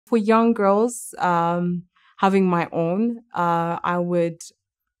for young girls, having my own, I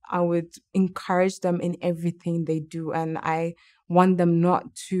would encourage them in everything they do, and I want them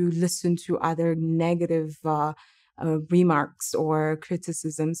not to listen to other negative remarks or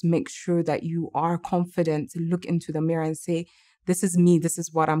criticisms. Make sure that you are confident. Look into the mirror and say, "This is me. This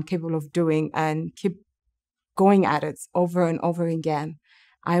is what I'm capable of doing," and keep going at it over and over again.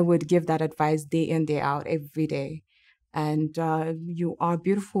 I would give that advice day in, day out, every day. And you are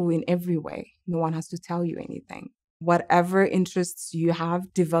beautiful in every way. No one has to tell you anything. Whatever interests you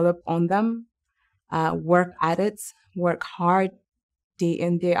have, develop on them, work at it, work hard day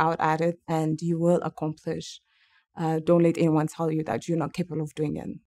in, day out at it, and you will accomplish. Don't let anyone tell you that you're not capable of doing it.